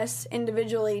us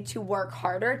individually to work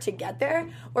harder to get there.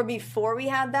 Or before we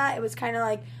had that, it was kind of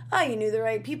like, oh, you knew the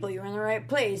right people, you were in the right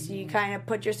place, you kind of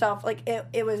put yourself, like,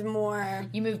 it was more...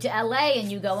 You move to LA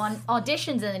and you go on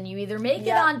auditions and then you either make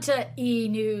it onto E!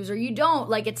 News or you don't.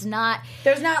 Like, it's not...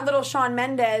 There's not little Shawn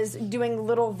Mendes doing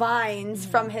little vines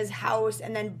from his house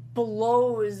and then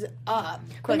blows up.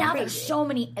 But now crazy.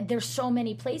 there's so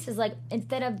many places. Like,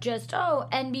 instead of just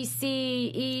NBC,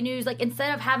 E! News, like,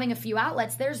 instead of having a few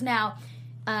outlets, there's now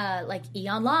like E!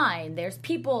 Online, there's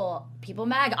People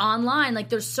Mag Online. Like,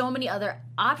 there's so many other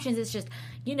options. It's just,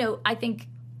 I think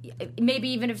maybe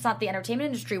even if it's not the entertainment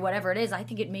industry, whatever it is, I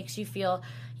think it makes you feel,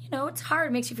 it's hard.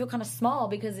 It makes you feel kind of small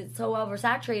because it's so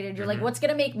oversaturated. You're like, what's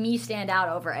going to make me stand out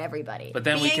over everybody? But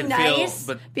then being we can nice,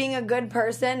 feel... being a good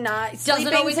person, not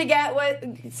Doesn't always-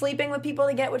 sleeping with people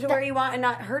to get to where you want, and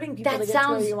not hurting people to get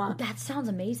to where you want. That sounds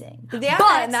amazing. Yeah,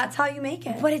 but, and that's how you make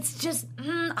it. But it's just,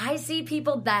 I see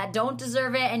people that don't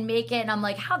deserve it and make it, and I'm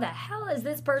like, how the hell is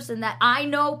this person that I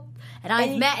know and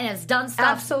I've met and has done stuff?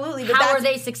 Absolutely. But How are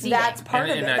they succeeding? That's part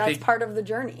And of it. I That's think part of the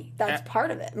journey. That's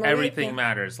part of it. Everything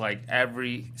matters. Like,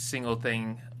 every single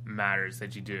thing matters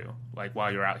that you do, like,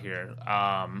 while you're out here.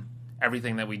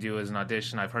 Everything that we do is an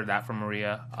audition. I've heard that from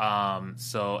Maria.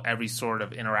 So every sort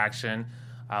of interaction,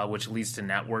 which leads to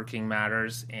networking,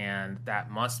 matters, and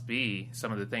that must be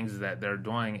some of the things that they're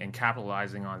doing and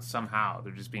capitalizing on somehow.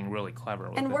 They're just being really clever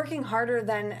with it. And working harder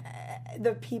than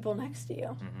the people next to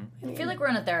you. I feel like we're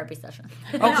in a therapy session.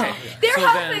 Okay. They're So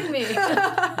helping then- me.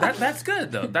 That's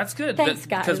good, though. That's good. Thanks,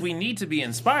 guys. Because we need to be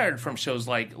inspired from shows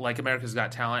like America's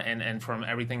Got Talent and from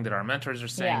everything that our mentors are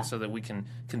saying, Yeah. so that we can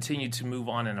continue to move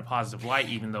on in a positive light,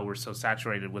 even though we're so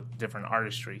saturated with different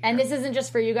artistry. And this isn't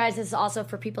just for you guys. This is also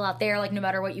for people out there. Like, no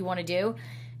matter what you want to do,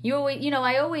 you always,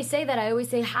 I always say that. I always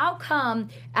say, how come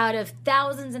out of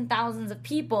thousands and thousands of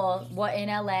people, what in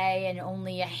LA, and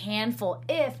only a handful,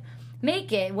 if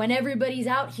make it, when everybody's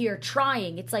out here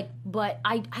trying? It's like, but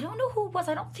I don't know who it was.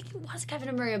 I don't think it was Kevin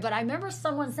and Maria, but I remember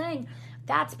someone saying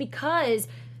that's because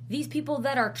these people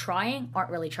that are trying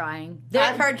aren't really trying.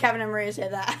 I've heard Kevin and Maria say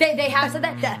that. They have said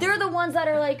that. They're the ones that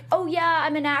are like, oh yeah,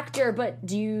 I'm an actor, but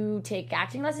do you take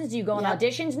acting lessons? Do you go on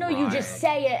auditions? No, you just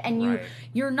say it, and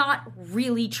you're not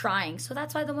really trying. So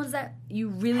that's why the ones that you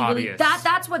really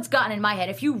that's what's gotten in my head.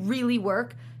 If you really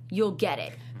work, you'll get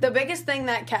it. The biggest thing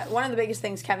that one of the biggest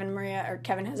things Kevin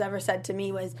has ever said to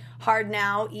me was hard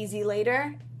now, easy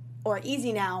later, or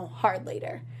easy now, hard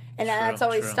later. And that's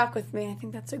always stuck with me. I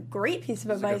think that's a great piece of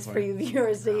advice for you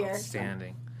viewers to hear.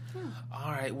 Outstanding.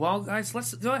 All right. Well, guys,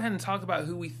 let's go ahead and talk about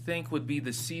who we think would be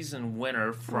the season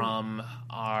winner from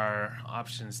our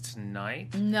options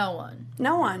tonight. No one.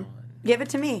 No one. Give it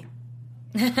to me.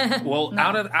 Well,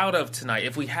 out of tonight,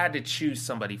 if we had to choose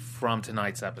somebody from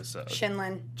tonight's episode.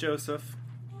 Shinlin. Joseph.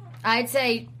 I'd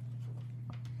say...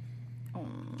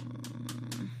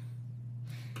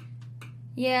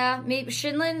 yeah, maybe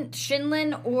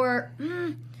Shinlin or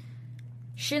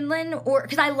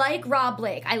because I like Rob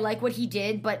Blake. I like what he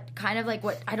did, but kind of like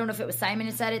what I don't know if it was Simon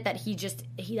who said it, that he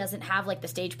doesn't have like the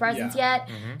stage presence yet.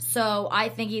 Mm-hmm. So I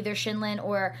think either Shinlin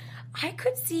or I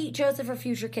could see Joseph or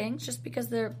Future Kings just because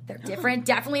they're different.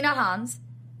 Definitely not Hans.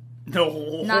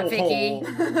 No. Not Vicky.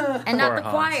 And not the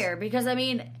Hans. choir, because I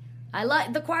mean, I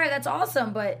like the choir, that's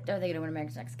awesome, but are they going to win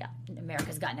America's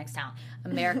Got Next Talent?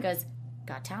 America's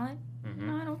Got Talent? Mm-hmm.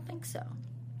 No, I don't think so.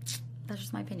 That's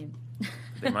just my opinion.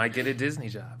 They might get a Disney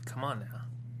job. Come on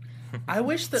now. I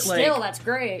wish that Still, that's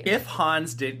great. If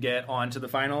Hans did get onto the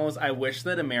finals, I wish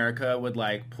that America would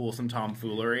pull some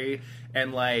tomfoolery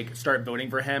and start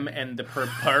voting for him, and the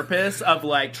purpose of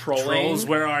trolling. Trolls,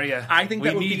 where are you? I think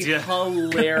that would be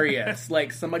hilarious.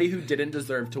 Somebody who didn't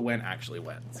deserve to win actually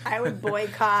wins. I would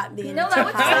boycott the entire. that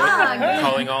would suck.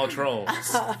 Calling all trolls.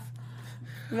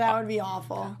 That would be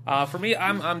awful. For me,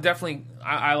 I'm definitely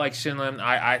I like Shinlin.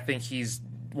 I think he's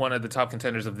one of the top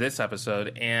contenders of this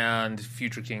episode, and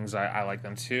Future Kings. I like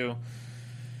them too.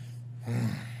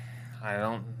 I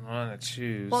don't want to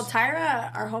choose. Well,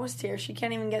 Tyra, our host here, she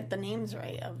can't even get the names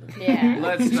right of the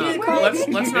Let's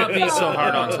not be so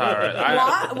hard on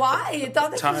Tyra. Why? You thought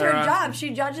this was her job.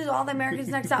 She judges all the America's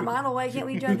Next Top Model. Why can't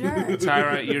we judge her?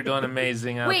 Tyra, you're doing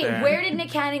amazing out there. Wait, where did Nick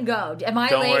Cannon go? Am I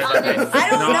Don't late worry on about this? it. I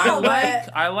don't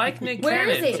know. I like Nick Where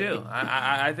Cannon is he? too.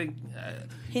 I think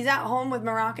He's at home with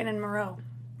Moroccan and Moreau.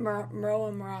 Moreau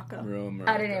and Morocco.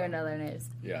 I didn't even know their names.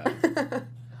 Yeah.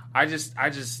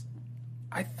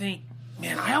 I think,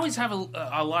 man, I always have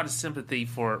a lot of sympathy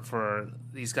for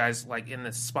these guys in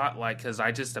the spotlight, because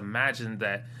I just imagine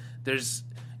that there's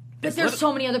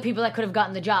so many other people that could have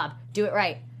gotten the job. Do it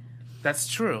right. That's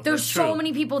true. There's so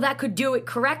many people that could do it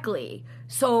correctly.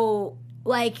 So,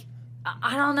 I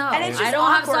don't know. And it's just I don't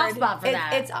awkward. have a soft spot for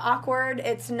that. It's awkward.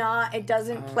 It's not. It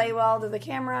doesn't play well to the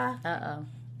camera. Uh-oh.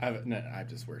 I've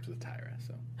just worked with Tyra,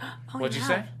 so. What'd you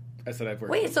say? I said I've worked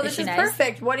Wait, with so this she is nice?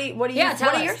 perfect. What are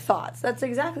tell your us. thoughts? That's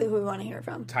exactly who we want to hear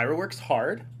from. Tyra works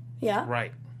hard. Yeah.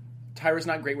 Right. Tyra's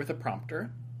not great with a prompter.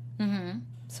 Mm-hmm.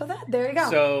 So there you go.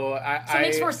 So it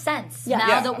makes more sense now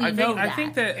Yeah. that we know that. I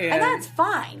think that, and that's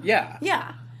fine. Yeah.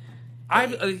 Yeah.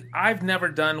 I've never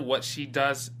done what she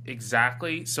does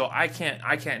exactly, so I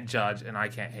can't judge and I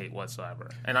can't hate whatsoever,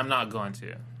 and I'm not going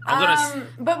to.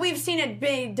 But we've seen it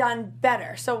be done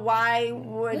better, so why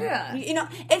would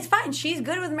it's fine. She's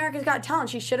good with America's Got Talent.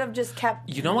 She should have just kept.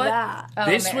 You know what? That.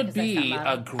 This would be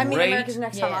a great. America's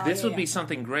Next Top Model. This would be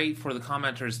something great for the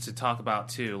commenters to talk about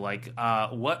too.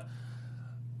 What?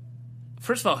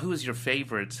 First of all, who is your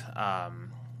favorite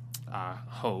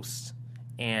host,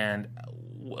 and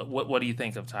what do you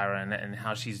think of Tyra and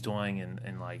how she's doing, and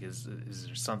is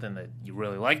there something that you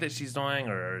really like that she's doing,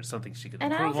 or something she could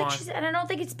improve on? And I don't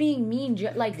think it's being mean,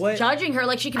 judging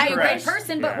her. She can be a great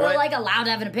person, but we're allowed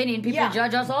to have an opinion. People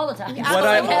judge us all the time. What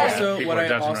I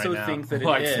also right think that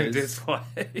it is.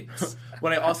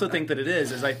 What I also think that it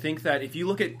is I think that if you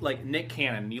look at Nick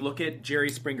Cannon, you look at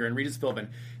Jerry Springer and Regis Philbin,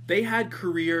 they had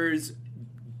careers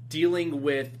dealing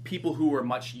with people who were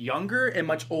much younger and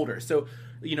much older. So,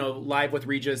 Live with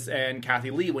Regis and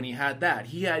Kathy Lee, when he had that,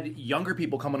 he had younger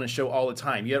people come on the show all the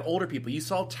time. You had older people. You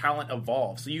saw talent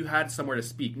evolve. So you had somewhere to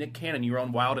speak. Nick Cannon, you're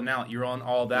on Wild and Out. You're on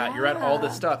all that. Yeah. You're at all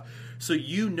this stuff. So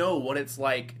you know what it's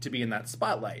like to be in that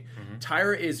spotlight. Mm-hmm.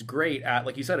 Tyra is great at,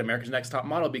 like you said, America's Next Top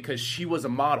Model, because she was a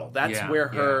model. That's where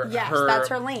her that's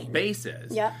her lane. Base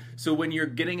is. Yep. So when you're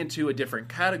getting into a different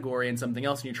category and something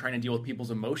else, and you're trying to deal with people's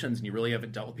emotions, and you really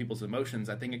haven't dealt with people's emotions,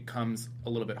 I think it comes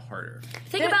a little bit harder.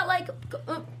 Think about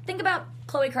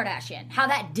Khloe Kardashian, how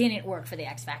that didn't work for the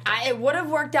X Factor. It would have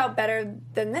worked out better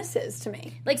than this is to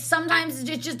me. Sometimes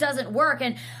it just doesn't work,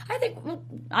 and I think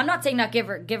I'm not saying not give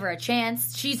her a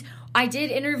chance. I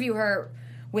did interview her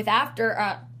with I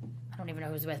don't even know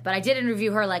who it was with, but I did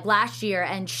interview her like last year,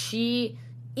 and she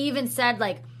even said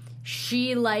like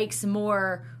she likes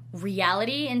more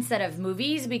reality instead of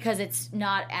movies because it's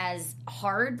not as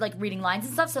hard, like reading lines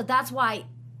and stuff. So that's why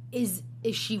is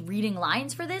she reading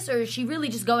lines for this, or is she really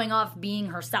just going off being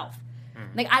herself?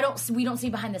 Like we don't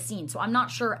see behind the scenes, so I'm not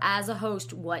sure as a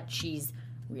host what she's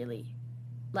really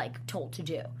like told to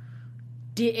do.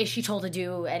 Is she told to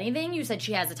do anything? You said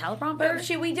she has a teleprompter. But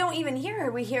we don't even hear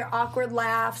her. We hear awkward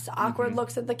laughs, awkward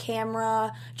looks at the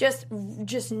camera, just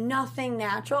nothing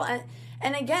natural.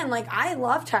 And again, like, I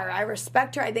love Tyra. I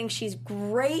respect her. I think she's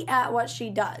great at what she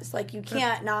does. Like, you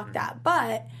can't knock that.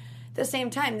 But at the same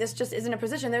time, this just isn't a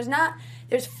position.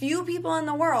 There's few people in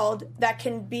the world that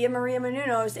can be a Maria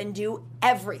Menounos and do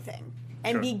everything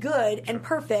and be good and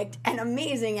perfect and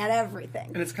amazing at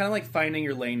everything. And it's kind of like finding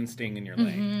your lane and staying in your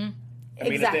lane. I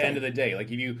mean, at the end of the day,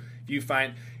 like, if you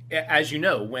find, as you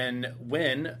know, when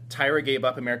Tyra gave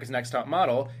up America's Next Top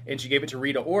Model and she gave it to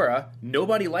Rita Ora,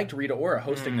 nobody liked Rita Ora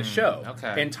hosting the show.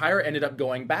 Okay. And Tyra ended up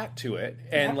going back to it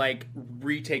and like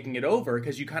retaking it over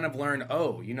because you kind of learn,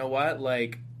 oh, you know what,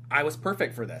 like, I was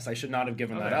perfect for this. I should not have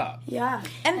given that up. Yeah.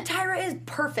 And Tyra is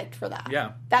perfect for that.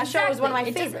 Yeah. That show is one of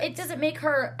my favorites. It doesn't make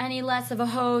her any less of a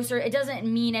host, or it doesn't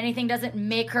mean anything, doesn't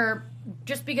make her,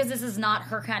 just because this is not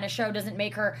her kind of show, doesn't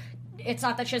make her, it's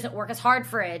not that she doesn't work as hard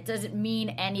for it. It doesn't mean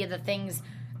any of the things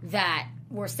that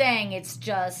we're saying. It's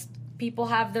just people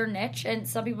have their niche and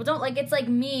some people don't. Like, it's like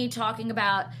me talking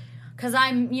about, because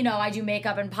I'm, I do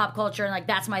makeup and pop culture, and like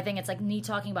that's my thing. It's like me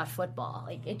talking about football.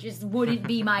 Like, it just wouldn't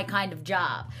be my kind of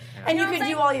job. And you could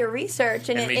do all your research,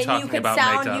 and you could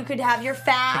sound, makeup. You could have your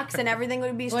facts, and everything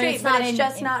would be straight. But it's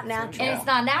just not natural. And it's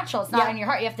not natural. It's not in your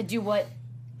heart. You have to do what.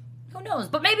 Who knows?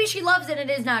 But maybe she loves it and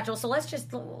it is natural. So let's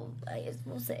just, we'll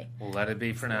see. We'll let it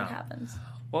be for now. What happens?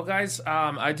 Well, guys,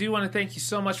 I do want to thank you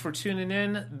so much for tuning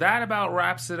in. That about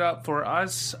wraps it up for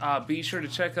us. Be sure to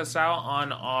check us out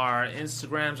on our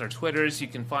Instagrams, our Twitters. You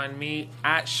can find me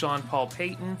at Sean Paul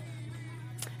Payton.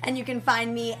 And you can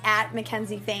find me at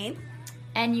Mackenzie Fain.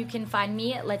 And you can find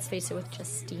me at Let's Face It with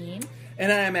Justine. And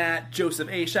I'm at Joseph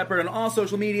A. Shepard on all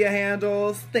social media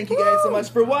handles. Thank you guys so much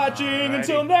for watching. Alrighty.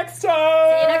 Until next time.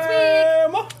 See you next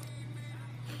week.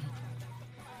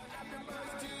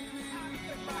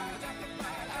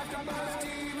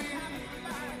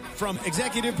 From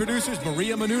executive producers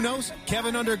Maria Menounos,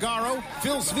 Kevin Undergaro,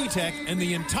 Phil Svitek, and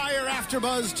the entire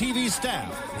AfterBuzz TV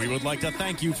staff, we would like to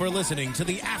thank you for listening to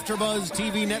the AfterBuzz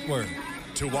TV network.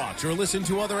 To watch or listen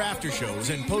to other after shows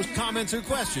and post comments or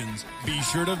questions, be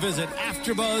sure to visit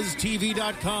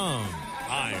AfterBuzzTV.com.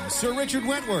 I'm Sir Richard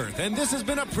Wentworth, and this has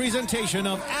been a presentation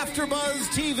of AfterBuzz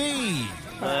TV.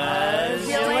 Buzz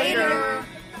you later.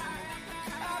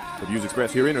 The views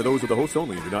expressed herein are those of the hosts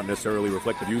only and do not necessarily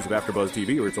reflect the views of AfterBuzz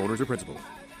TV or its owners or principals.